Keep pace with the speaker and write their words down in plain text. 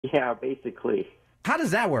Yeah, basically. How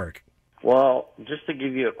does that work? Well, just to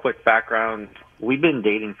give you a quick background, we've been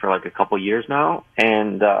dating for like a couple years now,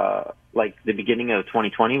 and like the beginning of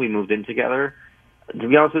 2020, we moved in together. To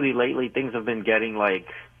be honest with you, lately things have been getting like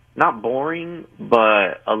not boring,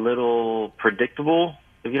 but a little predictable,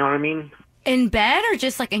 if you know what I mean. In bed or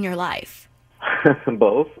just like in your life?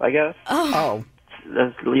 Both, I guess. Oh.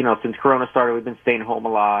 Since Corona started, we've been staying home a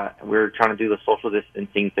lot. We're trying to do the social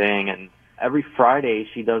distancing thing, and every Friday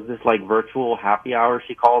she does this like virtual happy hour,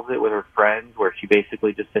 she calls it, with her friends, where she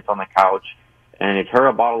basically just sits on the couch and it's her,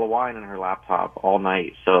 a bottle of wine, and her laptop all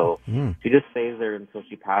night. So she just stays there until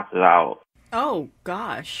she passes out. Oh,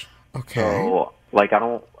 gosh. Okay. So, like, I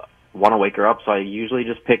don't want to wake her up, so I usually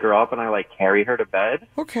just pick her up and I, like, carry her to bed.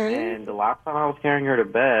 Okay. And the last time I was carrying her to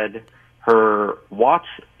bed, her watch,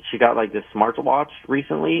 she got, like, this smartwatch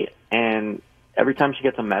recently, and every time she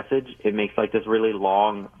gets a message, it makes, like, this really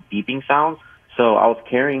long beeping sound. So I was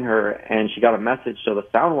carrying her, and she got a message, so the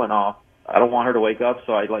sound went off. I don't want her to wake up,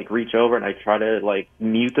 so I, like, reach over and I try to, like,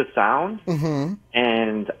 mute the sound. Mm-hmm.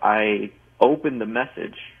 And I opened the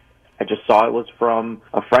message. I just saw it was from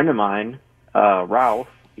a friend of mine, Ralph.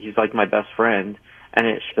 He's, like, my best friend. And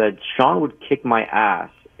it said, Shawn would kick my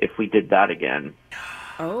ass if we did that again.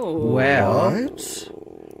 Oh. Well. What?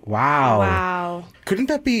 Wow. Wow. Couldn't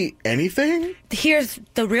that be anything? Here's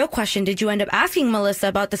the real question. Did you end up asking Melissa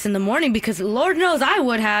about this in the morning? Because Lord knows I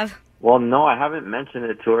would have. Well, no, I haven't mentioned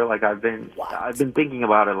it to her. Like, I've been thinking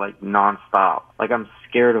about it, like, nonstop. Like, I'm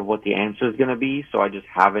scared of what the answer is going to be, so I just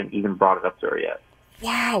haven't even brought it up to her yet.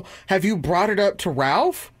 Wow. Have you brought it up to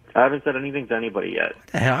Ralph? I haven't said anything to anybody yet. What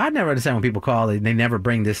the hell? I never understand when people call, they never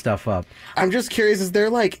bring this stuff up. I'm just curious, is there,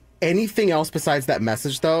 like, anything else besides that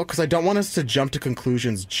message, though? Because I don't want us to jump to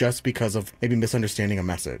conclusions just because of maybe misunderstanding a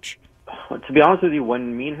message. To be honest with you,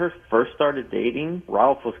 when me and her first started dating,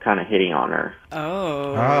 Ralph was kind of hitting on her.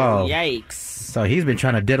 Oh. Yikes. So he's been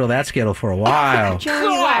trying to diddle that Skittle for a while. Joey,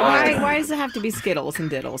 why does it have to be Skittles and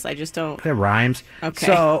Diddles? I just don't. That rhymes. Okay.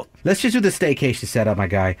 So let's just do the staycation setup, my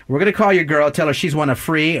guy. We're going to call your girl, tell her she's won a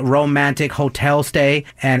free romantic hotel stay,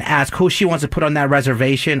 and ask who she wants to put on that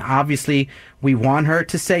reservation. Obviously, we want her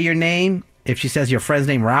to say your name. If she says your friend's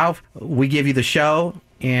name, Ralph, we give you the show.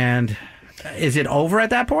 And is it over at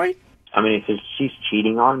that point? I mean, if she's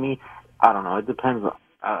cheating on me, I don't know. It depends.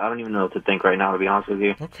 I don't even know what to think right now, to be honest with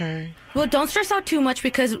you. Okay. Well, don't stress out too much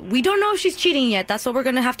because we don't know if she's cheating yet. That's what we're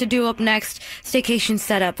going to have to do up next. Staycation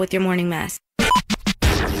Setup with your morning mess.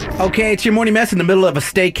 Okay, it's your morning mess in the middle of a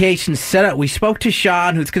staycation setup. We spoke to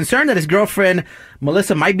Shawn, who's concerned that his girlfriend,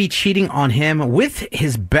 Melissa, might be cheating on him with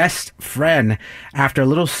his best friend after a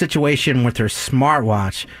little situation with her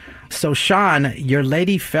smartwatch. So, Shawn, your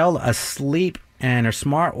lady fell asleep and her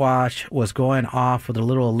smartwatch was going off with a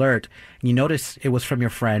little alert. You noticed it was from your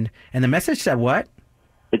friend. And the message said what?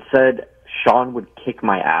 It said Shawn would kick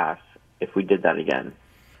my ass if we did that again.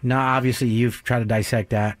 No, obviously you've tried to dissect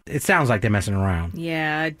that. It sounds like they're messing around.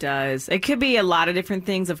 Yeah, it does. It could be a lot of different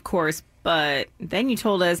things, of course, but then you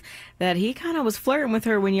told us that he kind of was flirting with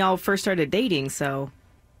her when y'all first started dating, so...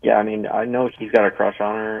 Yeah, I mean, I know he's got a crush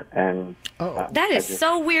on her, and... That is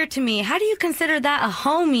so weird to me. How do you consider that a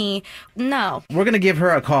homie? No. We're going to give her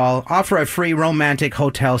a call, offer a free romantic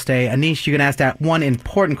hotel stay. Anish, you can ask that one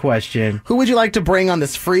important question. Who would you like to bring on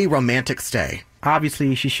this free romantic stay?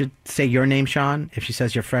 Obviously, she should say your name, Shawn. If she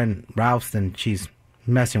says your friend Ralph's, then she's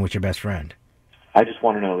messing with your best friend. I just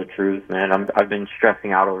want to know the truth, man. I've been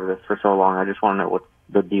stressing out over this for so long. I just want to know what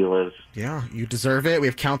the deal is. Yeah, you deserve it. We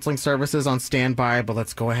have counseling services on standby, but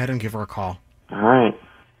let's go ahead and give her a call. All right.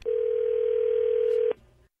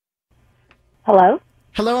 Hello?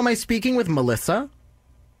 Hello, am I speaking with Melissa?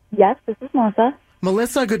 Yes, this is Melissa.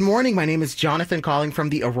 Melissa, good morning. My name is Jonathan, calling from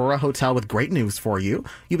the Aurora Hotel with great news for you.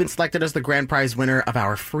 You've been selected as the grand prize winner of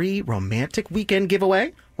our free romantic weekend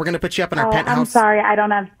giveaway. We're going to put you up in our penthouse. I'm sorry. I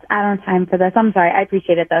don't have time for this. I'm sorry. I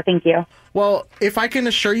appreciate it, though. Thank you. Well, if I can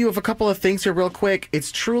assure you of a couple of things here real quick,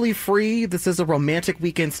 it's truly free. This is a romantic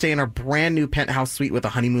weekend stay in our brand new penthouse suite with a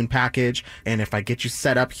honeymoon package. And if I get you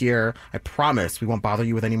set up here, I promise we won't bother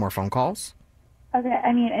you with any more phone calls. Okay.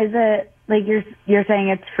 I mean, is it like you're saying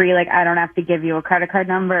it's free? Like I don't have to give you a credit card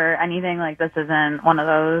number or anything? Like this isn't one of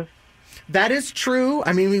those? That is true.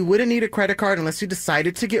 I mean, we wouldn't need a credit card unless you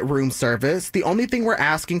decided to get room service. The only thing we're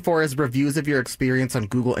asking for is reviews of your experience on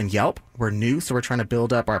Google and Yelp. We're new, so we're trying to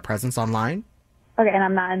build up our presence online. Okay, and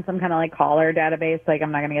I'm not in some kind of like caller database. Like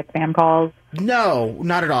I'm not going to get spam calls. No,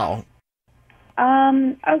 not at all.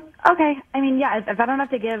 Okay. I mean, yeah. If I don't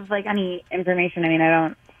have to give like any information, I mean, I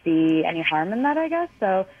don't see any harm in that, I guess.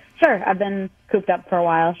 So Sure, I've been cooped up for a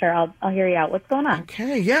while. Sure, I'll hear you out. What's going on?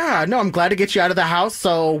 Okay, yeah. No, I'm glad to get you out of the house.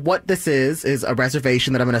 So what this is a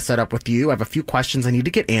reservation that I'm going to set up with you. I have a few questions I need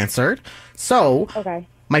to get answered. So Okay.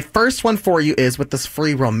 my first one for you is with this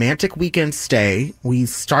free romantic weekend stay. We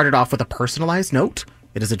started off with a personalized note.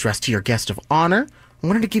 It is addressed to your guest of honor. I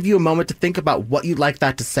wanted to give you a moment to think about what you'd like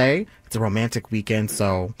that to say. It's a romantic weekend,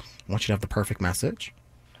 so I want you to have the perfect message.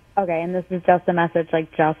 Okay, and this is just a message,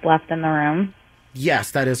 like, just left in the room?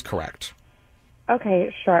 Yes, that is correct.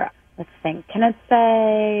 Okay, sure. Let's think. Can it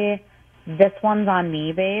say, this one's on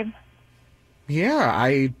me, babe? Yeah,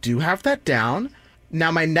 I do have that down.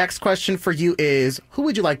 Now, my next question for you is, who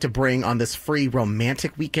would you like to bring on this free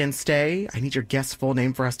romantic weekend stay? I need your guest's full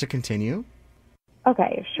name for us to continue.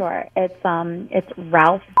 Okay, sure. It's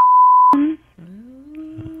Ralph.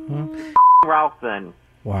 Ralph, then.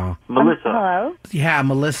 Wow. Melissa. Hello? Yeah,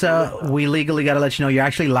 Melissa, we legally got to let you know you're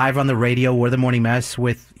actually live on the radio. We're the Morning Mess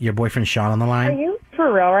with your boyfriend Shawn on the Are line. you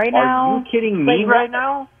for real right now? Are you kidding me Like, right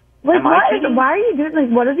now? Like, Am I kidding? why are you doing, like,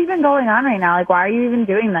 what is even going on right now? Like, why are you even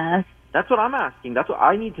doing this? That's what I'm asking. That's what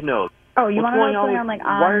I need to know. Oh, you What's want to know going what's going with- on, like,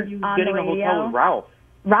 Why are you on getting the a hotel radio? with Ralph?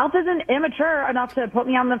 Ralph isn't immature enough to put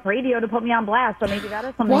me on the radio to put me on blast, so maybe that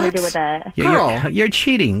has something to What? do with it. You're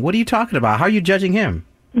cheating. What are you talking about? How are you judging him?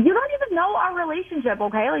 You don't even know our relationship,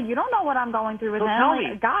 okay? Like, you don't know what I'm going through with So him. tell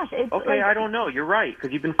Like, me. gosh, it's Okay, like, I don't know. You're right,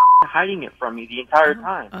 because you've been hiding it from me the entire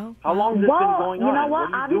time. How long has this been well, going on? you know what? What are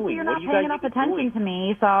you Obviously, doing? you're What not are you paying guys enough even attention doing? to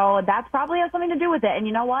me, so that's probably has something to do with it. And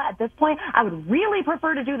you know what? At this point, I would really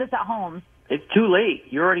prefer to do this at home. It's too late.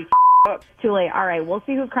 You're already up. Too late. All right, we'll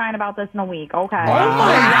see who's crying about this in a week. Okay. Oh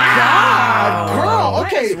my God, girl! What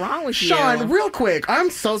Okay, is wrong with Shawn, you? real quick, I'm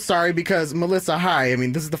so sorry because Melissa, hi. I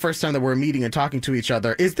mean, this is the first time that we're meeting and talking to each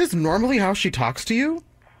other. Is this normally how she talks to you?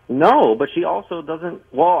 No, but she also doesn't.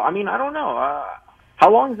 Well, I mean, I don't know.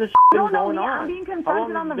 How long has this been Don't know going me. on? I'm being How long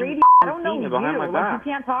confronted has on the it been radio. I don't know seeing you. it behind my Like, back?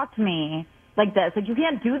 you can't talk to me like this. Like, you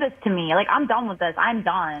can't do this to me. Like, I'm done with this. I'm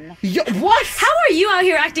done. What? How are you out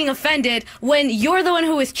here acting offended when you're the one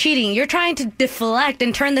who is cheating? You're trying to deflect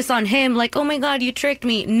and turn this on him like, oh my God, you tricked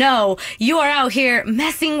me. No, you are out here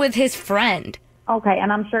messing with his friend. Okay,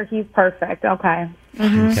 and I'm sure he's perfect. Okay.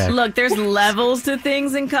 Okay. Look, there's levels to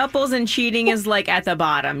things in couples, and cheating is like at the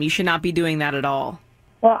bottom. You should not be doing that at all.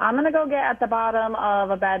 Well, I'm going to go get at the bottom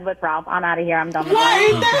of a bed with Ralph. I'm out of here. I'm done with What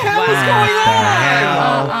this. in the hell is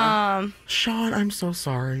going on? Shawn, I'm so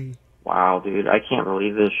sorry. Wow, dude, I can't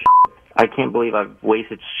believe this. I can't believe I've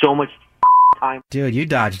wasted so much time. Dude, you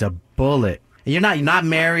dodged a bullet. You're not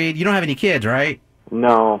married. You don't have any kids, right?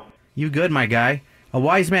 No. You good, my guy. A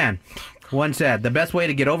wise man once said, the best way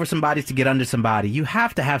to get over somebody is to get under somebody. You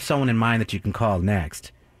have to have someone in mind that you can call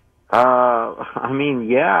next. I mean,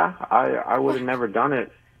 yeah, I would have never done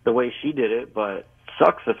it the way she did it, but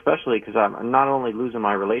sucks especially because I'm not only losing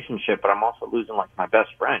my relationship, but I'm also losing, like, my best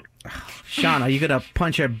friend. Shawn, are you going to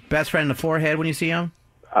punch your best friend in the forehead when you see him?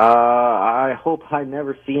 I hope I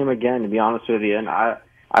never see him again, to be honest with you, and I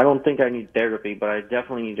don't think I need therapy, but I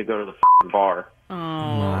definitely need to go to the bar. Oh,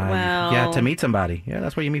 well. Yeah, to meet somebody. Yeah,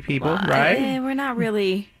 that's where you meet people, Well, right? We're not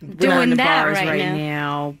really Doing doing the that bars right right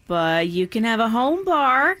now, but you can have a home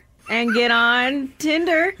bar and get on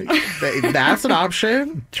Tinder. That's an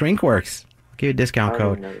option. Drinkworks. Give you a discount I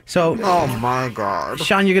code. don't know. So, Oh my God.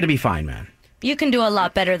 Shawn, you're going to be fine, man. You can do a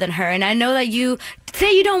lot better than her. And I know that you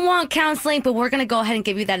say you don't want counseling, but we're going to go ahead and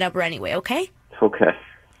give you that number anyway, okay? Okay.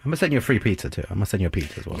 I'm going to send you a free pizza, too. I'm going to send you a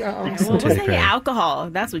pizza as well. Yeah. Well, To we'll the send you crib. alcohol.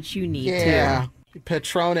 That's what you need, Yeah.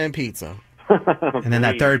 Patron and pizza. And then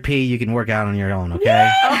that third P, you can work out on your own,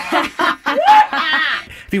 okay?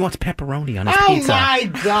 If he wants pepperoni on his Oh pizza.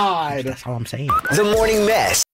 my God. That's all I'm saying. The Morning Mess.